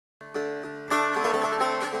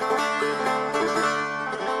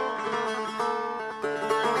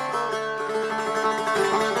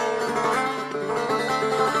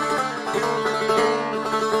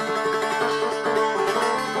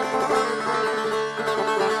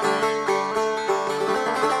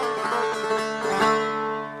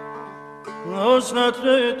حسنت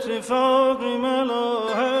به اتفاق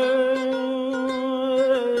ملاحت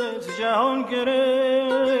جهان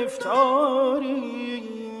گرفتاری،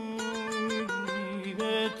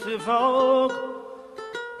 به اتفاق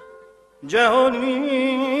جهان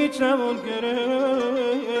میتوان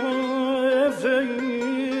گرفت.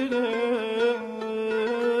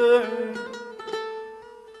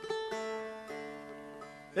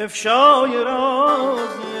 افشای راز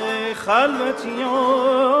خلوتیان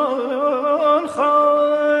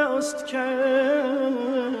خواست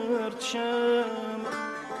کرد شمع،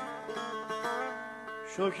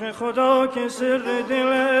 شکر خدا که سر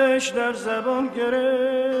دلش در زبان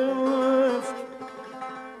گرفت.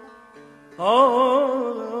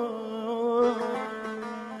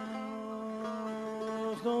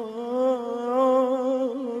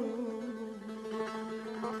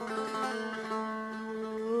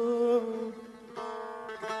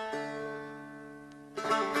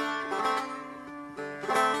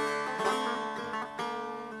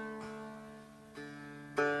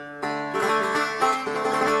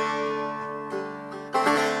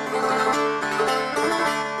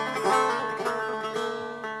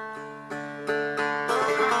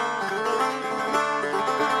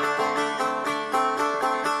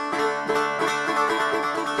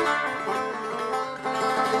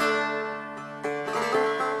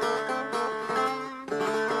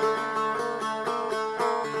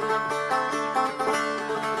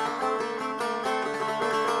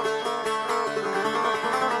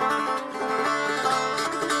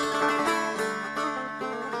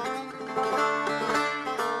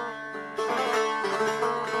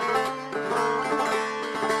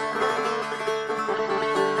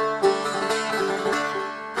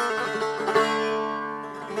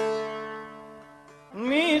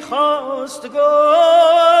 میخواست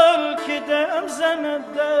گل که دم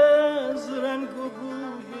زند از رنگ و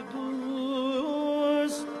بوی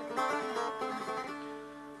دوست،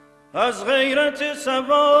 از غیرت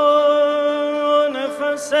صبا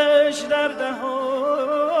نفسش در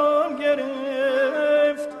دهان گرفت.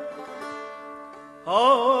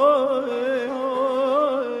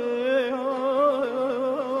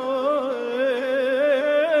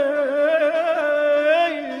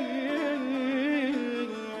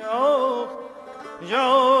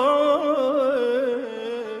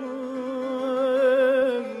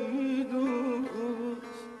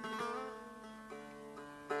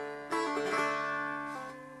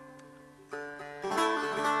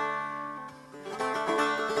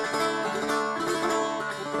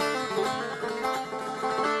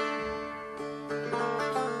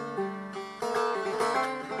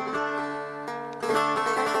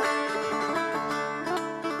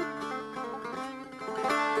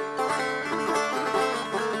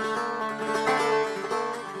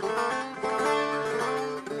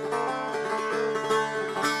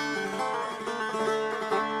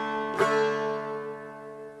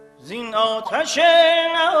 آتش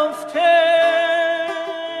نفته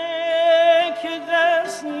که در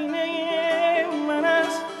سینه من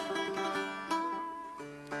است،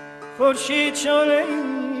 خورشید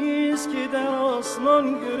شعله‌ای است که در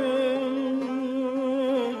آسمان گرفت.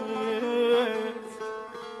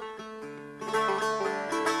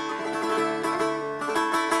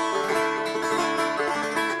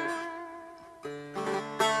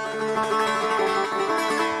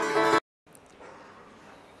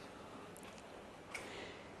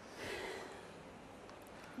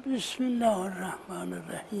 بسم الله الرحمن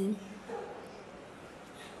الرحیم.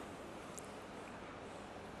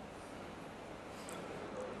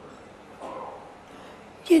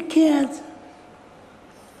 یکی از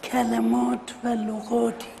کلمات و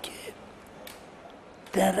لغاتی که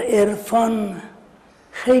در عرفان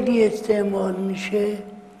خیلی استعمال میشه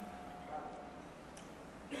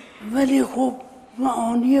ولی خب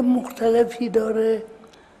معانی مختلفی داره،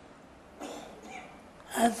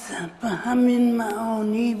 از همین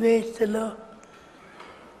معانی به اصطلاح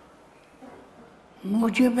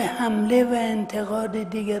موجب حمله و انتقاد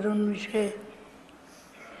دیگران میشه،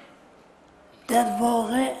 در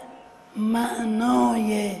واقع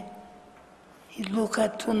معنای این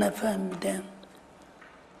لغت رو نفهمیدم.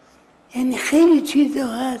 یعنی خیلی چیزا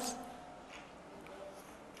هست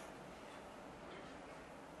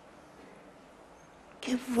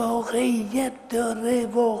که واقعیت داره،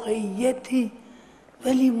 واقعیتی،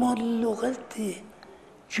 ولی ما لغت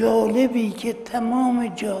جالبی که تمام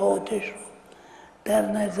جهاتش رو در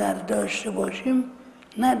نظر داشته باشیم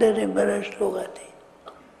نداریم براش لغتی.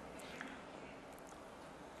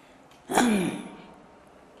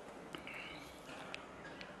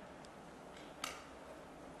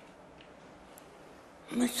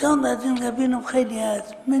 مثال از این قبیل خیلی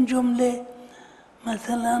هست، من جمله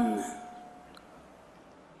مثلا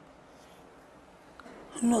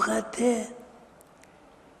لغت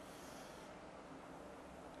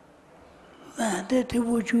وحدت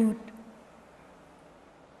وجود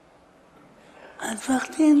از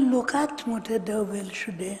وقتی این لغت متداول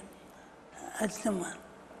شده اصلا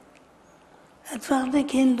از وقتی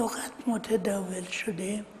که این لغت متداول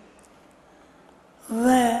شده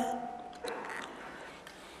و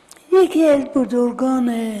یکی از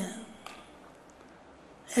بزرگان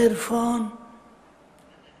عرفان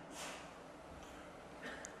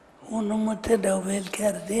اونو متداول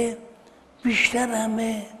کرده، بیشتر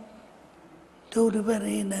همه دور بر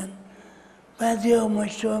اینن. بعضی ها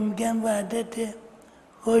مشتبه میگن وحدت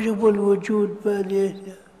واجب الوجود،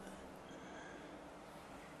 بعضی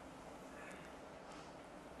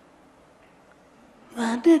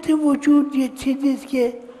وحدت وجود یه چیزیست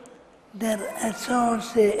که در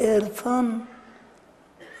اساس عرفان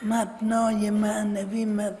مبنای معنوی،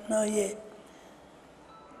 مبنای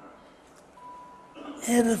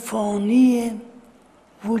عرفانی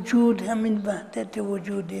وجود همین وحدت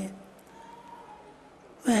وجوده.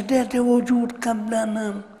 وحدت وجود قبلا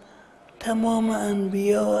هم تمام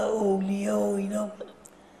انبیا و اولیا و اینا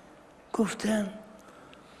گفتن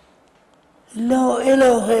لا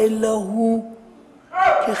اله الا هو،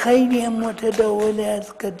 که خیلی هم متداول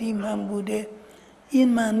از قدیم هم بوده.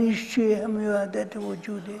 این معنیش چیه؟ همین وحدت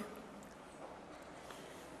وجوده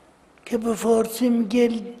که به فارسی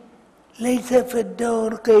میگه لیس فی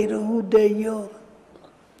الدار غیره دیار.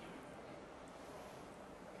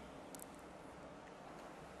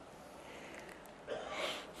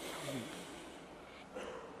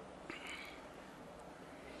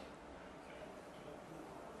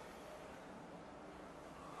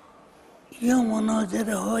 یا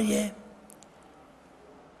مناظره های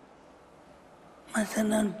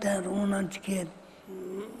مثلا در اون که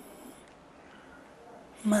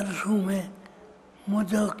مرحوم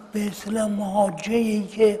به اصطلاح محاجه‌ای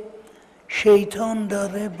که شیطان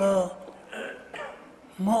داره با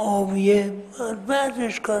معاویه،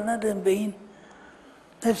 بعضش کار ندارم به این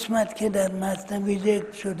قسمت که در مثنوی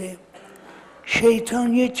ذکر شده.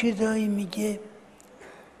 شیطان یه چیزایی میگه،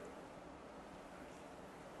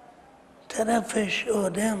 طرفش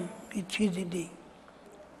آدم یه چیزی دیگه،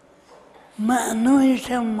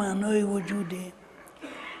 معنایش هم معنای وجوده.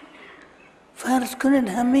 فرض کنید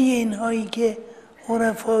همه اینهایی که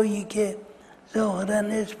عرفایی که ظاهراً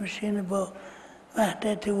اسمش اینه با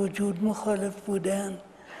وحدت وجود مخالف بودن،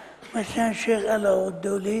 مثلا شیخ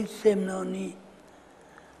علیالدوله سمنانی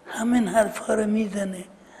همین حرفا رو میزنه،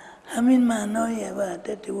 همین معنای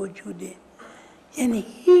وحدت وجوده. یعنی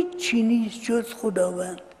هیچی نیست جز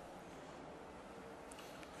خداوند،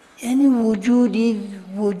 یعنی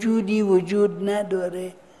وجودی وجود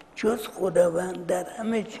نداره جز خداوند در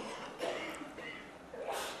همه چی.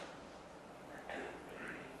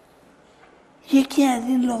 یکی از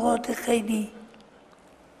این لغات خیلی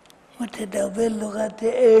متداول لغت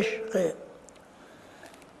عشق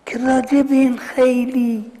که راجع به این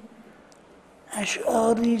خیلی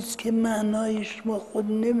اشعاری است که معنایش ما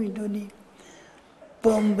خود نمیدونیم،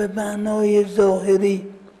 با به معنای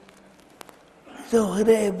ظاهری ظاهر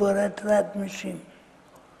عبارت رد میشیم.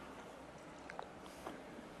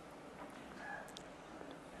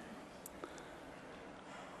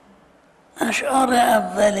 اشعار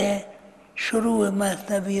اول شروع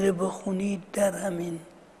مثنوی رو بخونید در همین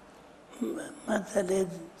مسئله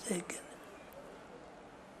ذکر.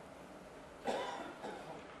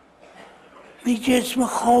 می جسم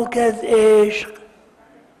خاک از عشق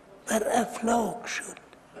بر افلاک شد،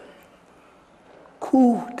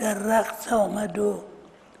 کوه در رقص آمد و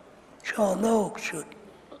چالاک شد.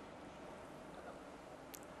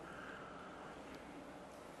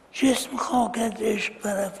 جسم خاک از عشق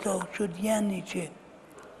بر افلاک شد یعنی چه؟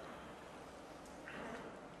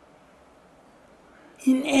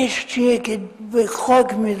 این عشق چیه که به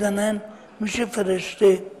خاک میزنن میشه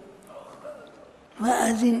فرشته و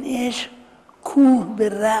از این عشق کوه به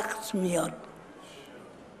رقص میاد.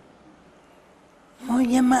 ما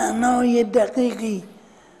یه معنای دقیقی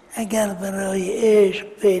اگر برای عشق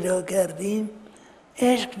پیدا کردیم،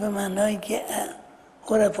 عشق به معنایی که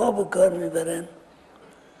عرفا به کار میبرن،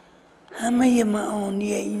 همه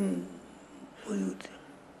معانی این بیوت.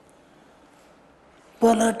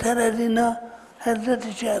 بالاتر از اینا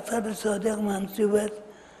حضرت جعفر صادق منصوب است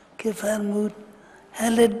که فرمود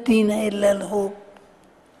هل الدین الا الحب،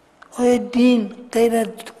 آیا دین غیر از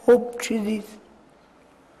حب چیزیست؟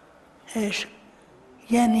 عشق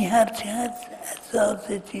یعنی هرچی هست اساس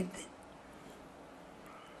چیزی.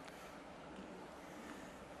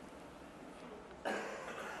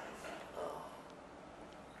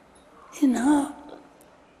 اینها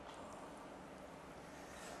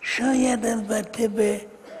باید البته به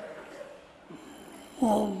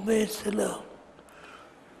اصطلاح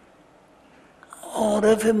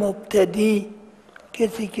عارف مبتدی،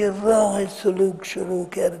 کسی که راه سلوک شروع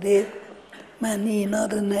کرده، معنی اینا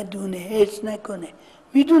رو ندونه، حس نکنه.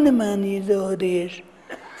 میدونه معنی ظاهریش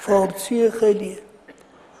فارسی خیلیه،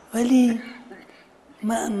 ولی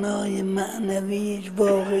معنای معنویش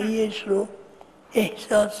واقعیش رو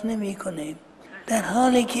احساس نمیکنه. در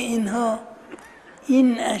حالی که اینها،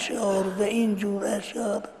 این اشعار و این جور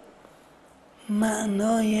اشعار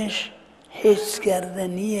معنایش حس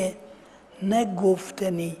کردنیه، نه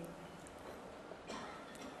گفتنی.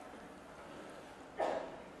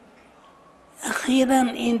 اخیراً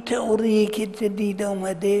این تئوری که جدید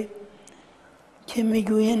آمده که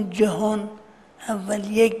میگوین جهان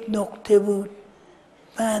اول یک نقطه بود،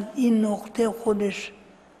 بعد این نقطه خودش،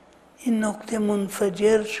 این نقطه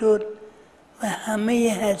منفجر شد و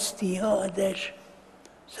همه هستی ها ازش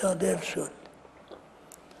صادر شد،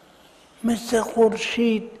 مثل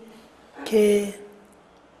خورشید که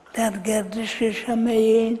در گردشش همه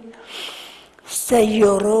این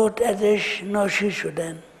سیارات ازش ناشی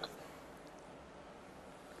شدن.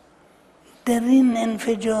 در این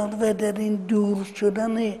انفجار و در این دور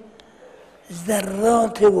شدن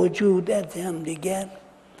ذرات وجود از همدیگر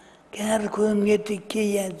که هر کدوم یه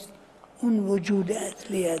تکه‌ای از اون وجود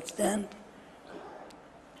اصلی هستند،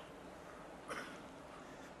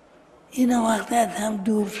 اینا وقتی از هم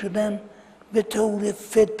دور شدن به طور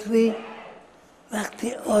فطری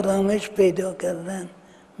وقتی آرامش پیدا کردن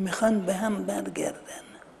میخوان به هم برگردن.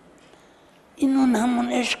 این اون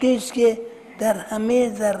همون عشقی است که در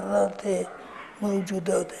همه ذرات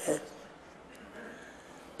موجودات هست.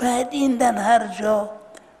 بعد این در هر جا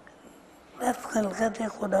در خلقت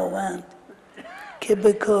خداوند که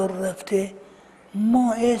به کار رفته،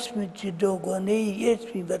 ما اسم جداگانه‌ای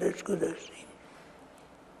اسمی برش گذاشتیم.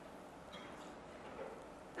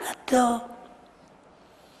 حتی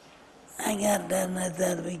اگر در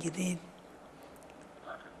نظر بگیرید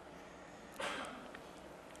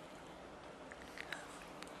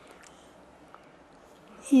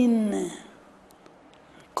این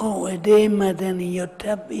قاعده مدنی و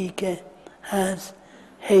طبعی که هست،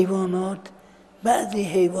 حیوانات، بعضی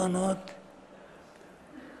حیوانات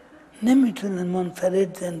نمیتونن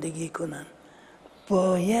منفرد زندگی کنن،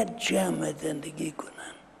 باید جمع زندگی کنن.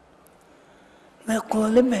 و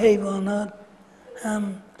غالب حیوانات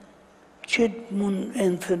هم چه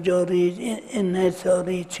انفجاری،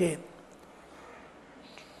 انحصاری، چه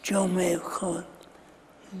جامعه خود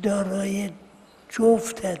دارای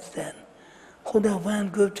جفت هستن.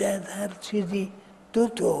 خداوند گفت از هر چیزی دو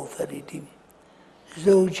تا آفریدیم،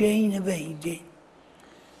 زوجین و هیجین،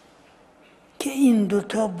 که این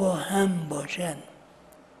دوتا با هم باشن.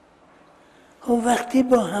 و وقتی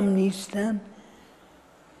با هم نیستن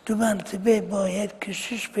دو مرتبه باید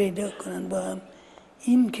کشش پیدا کنن با هم.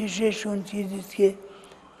 این کشش اون چیزیست که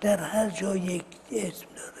در هر جا یک اسم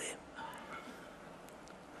داره.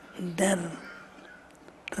 در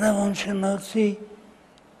روانشناسی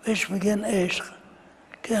بهش میگن عشق،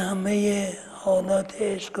 که همه حالات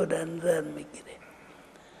عشق رو در نظر میگیره.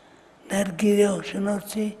 در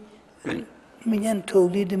گیاهشناسی میگن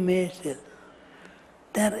تولید مثل،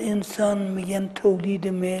 در انسان میگن تولید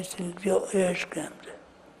مثل یا عشق هم.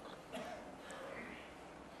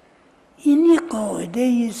 این یک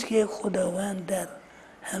قاعده است که خداوند در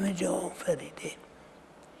همه جا آفریده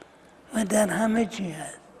و در همه چی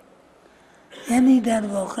هست. یعنی در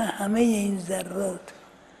واقع همه این ذرات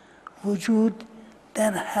وجود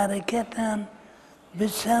در حرکتن به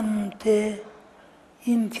سمت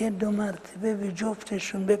این که دو مرتبه به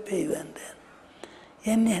جفتشون بپیوندن.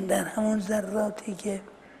 یعنی در همون ذراتی که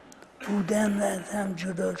بودن و از هم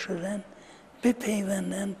جدا شدن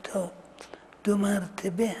بپیوندن تا دو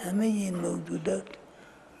مرتبه همه این موجودات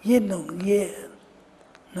یه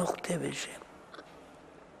نقطه بشه.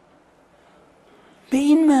 به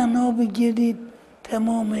این معنا بگیرید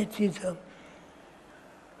تمام چیزها،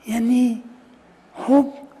 یعنی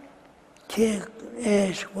حب که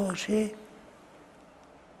عشق باشه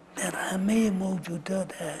در همه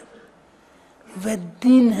موجودات هست و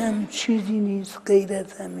دین هم چیزی نیست غیر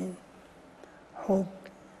از همین حب،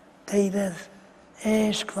 غیر از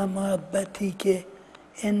عشق و محبتی که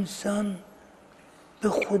انسان به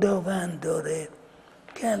خداوند داره،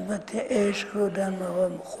 که البته عشق رو در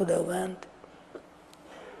مقام خداوند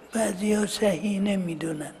بعضی ها صحیح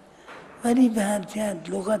نمیدونن، ولی به هر جهت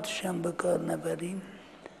لغتش هم به کار نبریم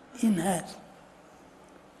این هست.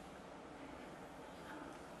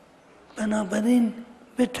 بنابراین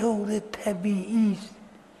به طور طبیعی است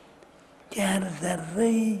که هر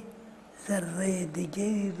ذره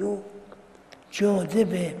دیگری رو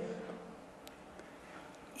جاذب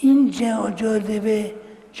این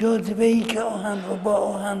جاذبه‌ای که آهن رو با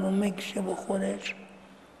آهن رو میکشه به خودش،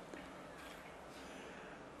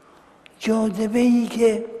 جاذبه‌ای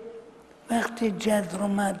که وقتی جذر و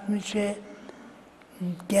مد میشه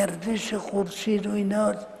گردش خورشید و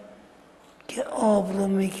ایناست که آب رو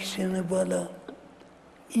میکشونه بالا،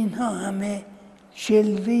 اینها همه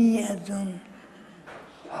جلوه‌ای از اون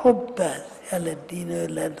حب است، الدین و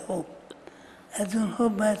الحب، از اون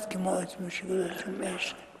حب است که ما اسمش گذاشتیم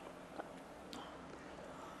عشق.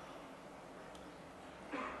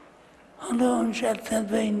 حالا اون جلسه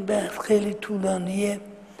و این بحث خیلی طولانیه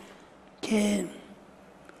که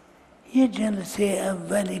یه جلسه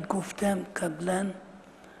اولی گفتم قبلا،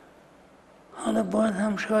 حالا باز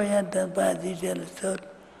هم شاید در بعضی جلسات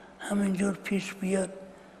همینجور پیش بیاد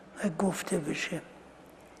و گفته بشه.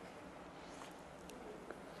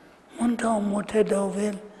 منتها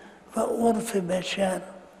متداول و عرف بشر،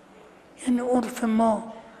 یعنی عرف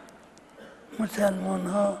ما مسلمان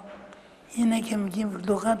ها اینه که میگیم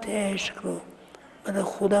لغت عشق رو برای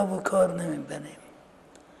خدا به کار نمیبریم.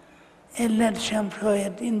 علتش هم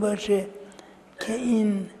شاید این باشه که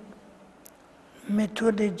این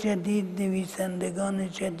متد جدید، نویسندگان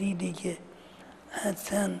جدیدی که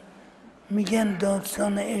هستن میگن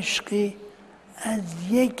داستان عشقی از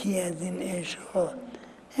یکی از این عشقها،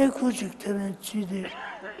 یک کوچکترین چیزش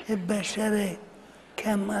یه بشر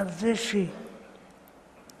کم ارزشی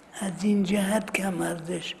از این جهت کم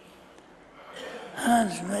ارزش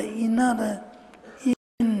هست و اینا را،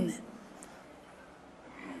 این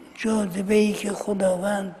جاذبه‌ای که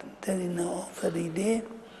خداوند در اینا آفریده،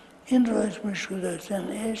 این رو اسمش گذاشتن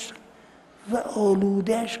عشق و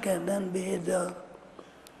آلودهش کردن به هزار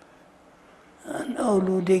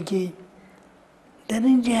آلودگی. در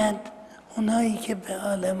این جهت اونایی که به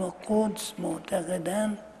عالم قدس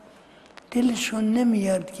معتقدن دلشون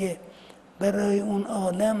نمیاد که برای اون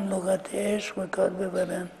عالم لغت عشق به کار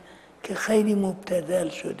ببرن که خیلی مبتذل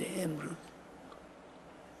شده امروز.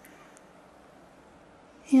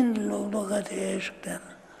 این لغت عشق در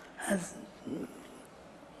از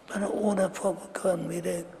برای عرفا به کار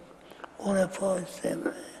میره، عرفا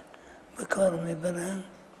به کار میبرن.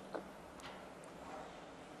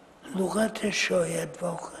 لغت شاید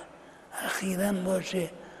واقع اخیراً باشه،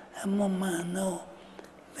 اما معنا و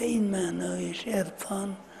این معنایش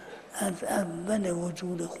عرفان از اول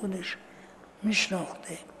وجود خودش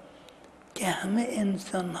میشناخته که همه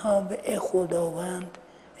انسان ها به خداوند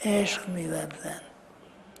عشق می‌ورزند،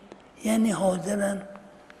 یعنی حاضرن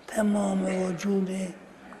تمام وجود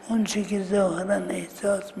اون چه که ظاهراً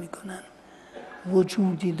احساس میکنن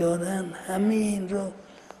وجودی دارن، همه این رو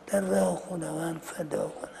در راه خداوند فدا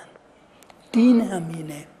کنن. دین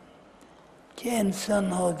همینه که انسان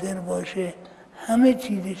حاضر باشه همه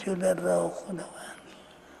چیزش رو در راه خداوند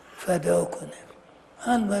فدا کنه.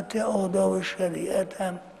 البته آداب شریعت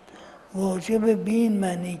هم واجب به این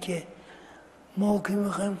معنی که ما که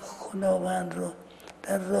میخوایم خداوند رو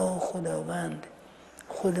در راه خداوند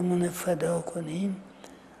خودمون فدا کنیم،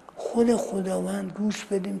 خود خداوند گوش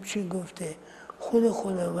بدیم چی گفته. خود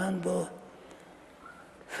خداوند با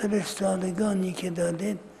فرستادگانی که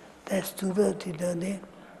داده، دستوراتی داده،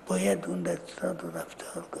 باید اون دستورات رو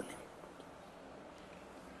رفتار کنیم.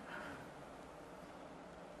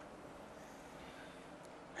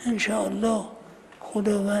 انشاءالله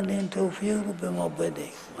خداوند این توفیق رو به ما بده.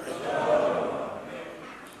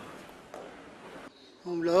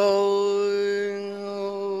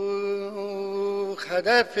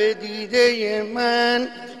 هدف دیده من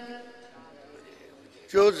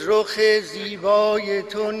جز رخ زیبای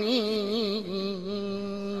تو نیست،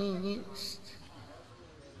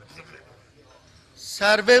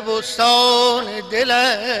 سر به بستان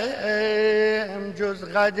دلم جز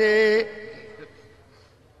قد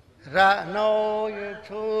رعنای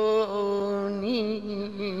تو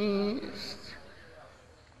نیست.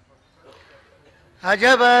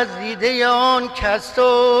 عجب از دیده آن کس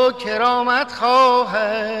تو کرامت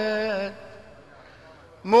خواهد،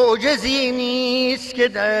 معجزی نیست که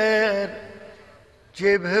در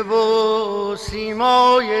جبهه و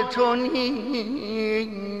سیمای تو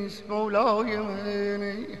نیست. مولای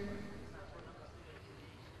من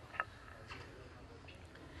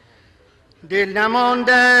دل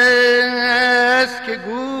نمانده است که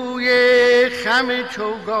گوی خم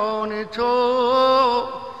چوگان تو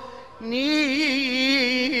نیست،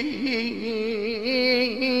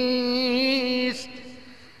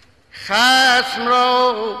 خصم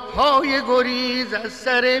را پای گریز از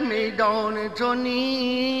سر میدان تو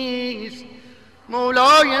نیست.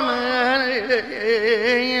 مولای من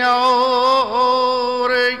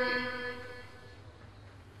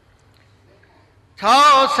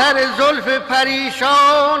تا سر زلف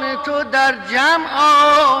پریشان تو در جمع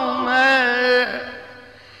آمد،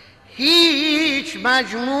 هیچ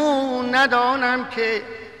مجموع ندانم که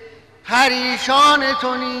پریشان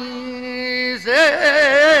تو نیز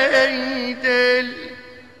ای دل.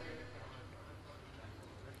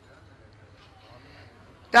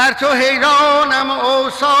 در تو حیرانم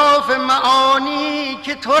اوصاف معانی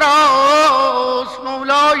که تو راست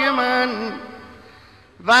مولای من،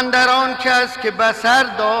 واندر آن کس که بصر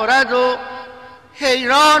دارد و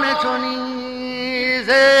حیران تو نیز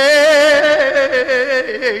ای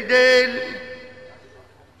دل.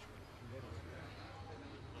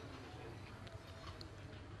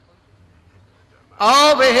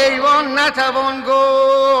 آب حیوان نتوان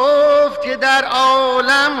گفت که در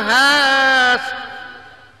عالم هست،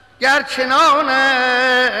 گر چنان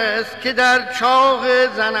است که در چاق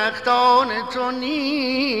زنخدان تو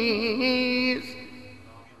نیست.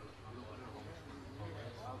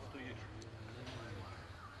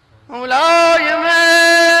 مولای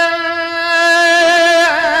من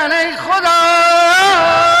ای خدا،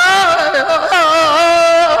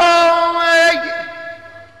 ای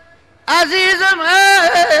عزیز من،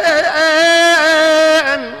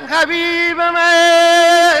 حبیب من،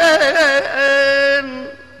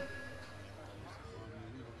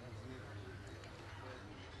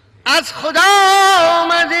 از خدا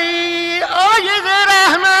آمدی آیت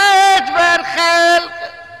رحمت بر خلق،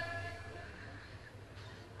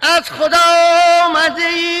 از خدا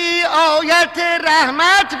آمدی آیت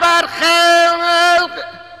رحمت بر خلق.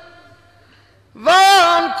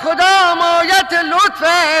 وان کدام آیت لطف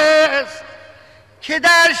است که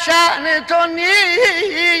در شأن تو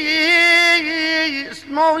نیست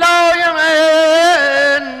مولای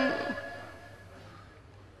من.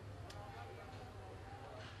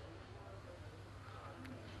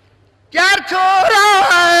 گر تو را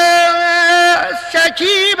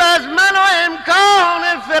شکیب از من و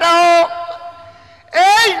امکان فراق،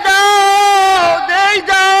 ای داد ای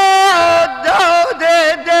داد داد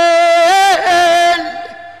دل.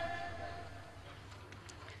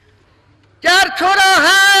 گر تو را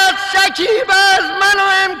هست شکیب از من و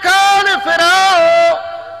امکان فراق،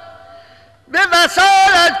 به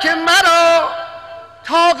وصالت که مرا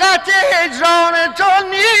طاقت هجران تو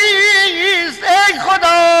نیست ای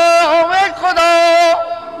خدا ای خدا.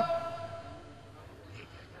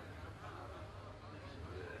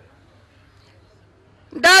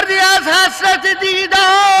 دردی از حسرت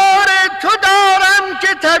دیدار تو دارم که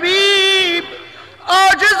طبیب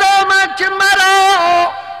عاجز آمد که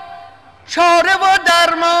مرا چاره و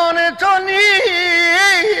درمان تو نیست.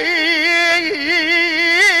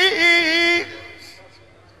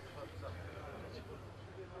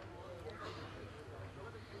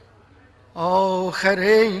 آخر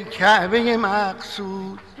ای کعبه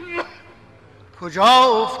مقصود کجا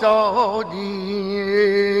افتادی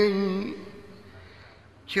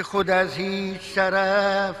که خود از هیچ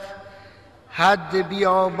طرف حد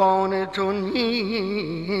بیابان تو نیست.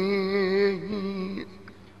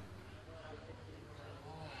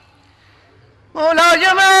 مولای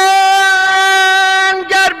من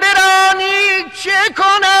گر برانی چه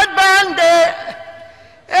کند بنده،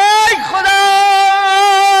 ای خدا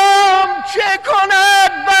چه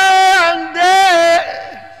کند بنده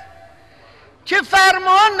که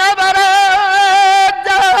فرمان نبرد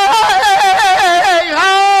ای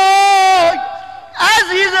های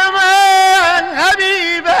عزیز من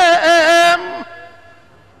حبیبم.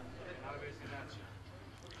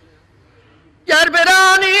 گر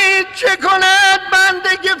برانی چه کند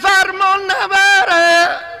بنده که فرمان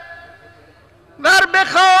نبرد، ور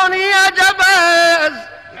بخوانی عجب از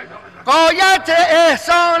غایت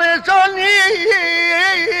احسان تو نیست.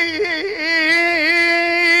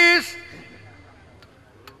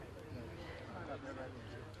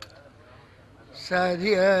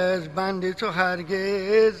 سعدی از بند تو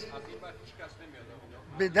هرگز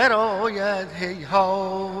به در آید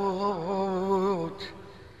هیهات،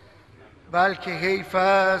 بلکه حیف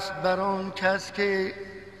است بر آن کس که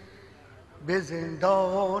به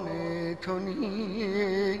زندان تو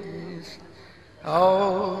نیست.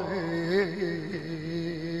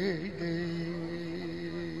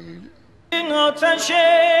 این آتش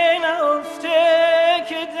نهفته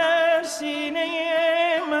که در سینه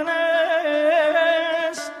من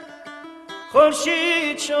است،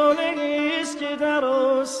 خورشید شعله‌ای است که در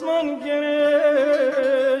آسمان گرفته.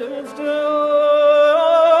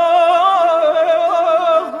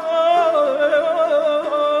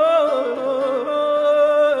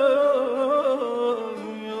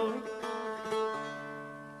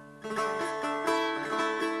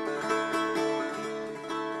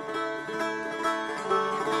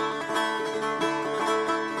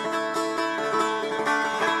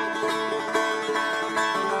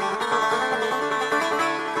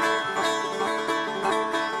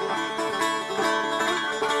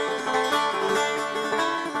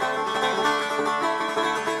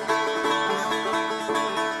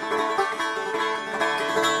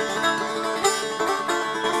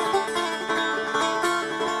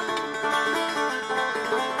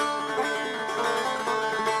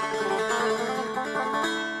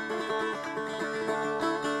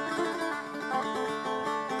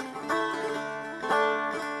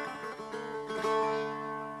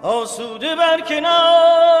 آسوده بر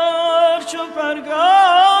کنار چو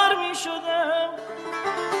پرگار می شدم،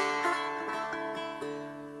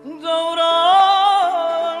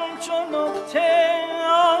 دوران چو نقطه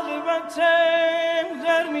عاقبتم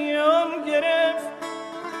در میان گرفت.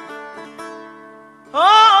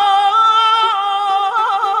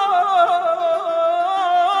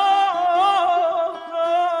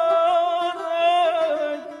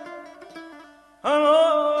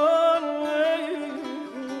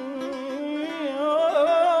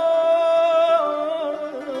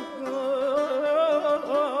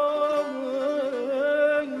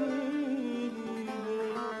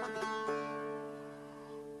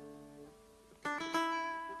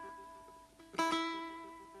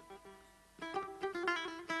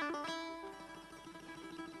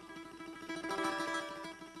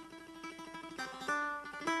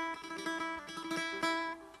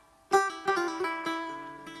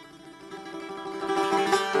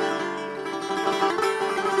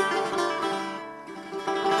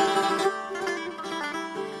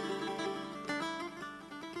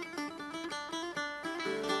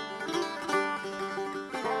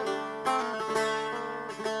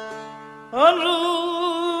 آن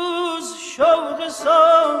روز شوق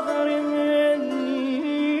ساغر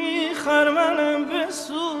منی خرمنم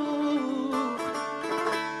بسوخت،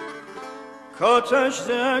 کاتش ز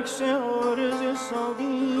عکس عارض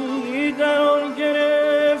ساقی در آن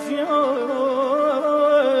گرفت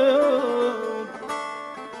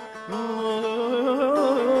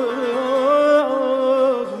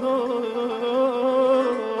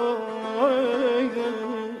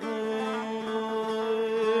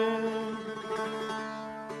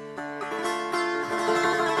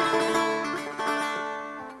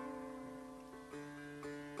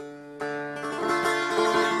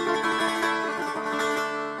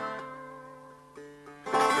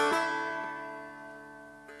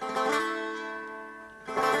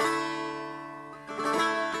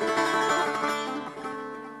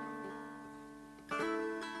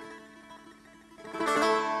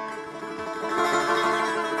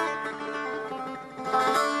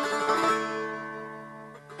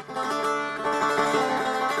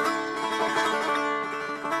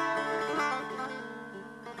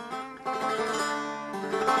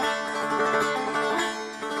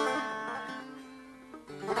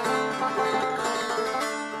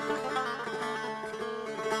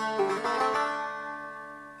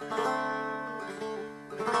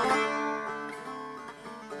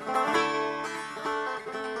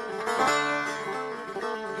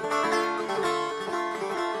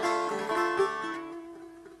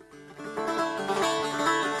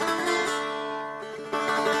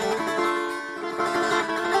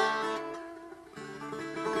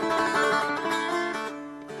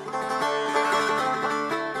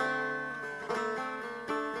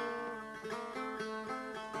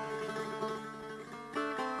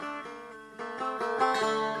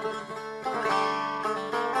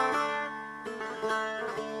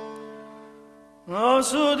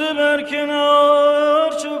آسوده بر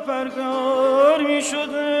کنار چو پرگار می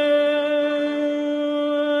شدم،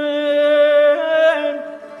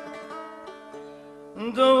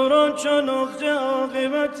 دوران چو نقطه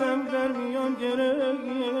عاقبتم در میان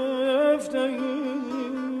گرفت.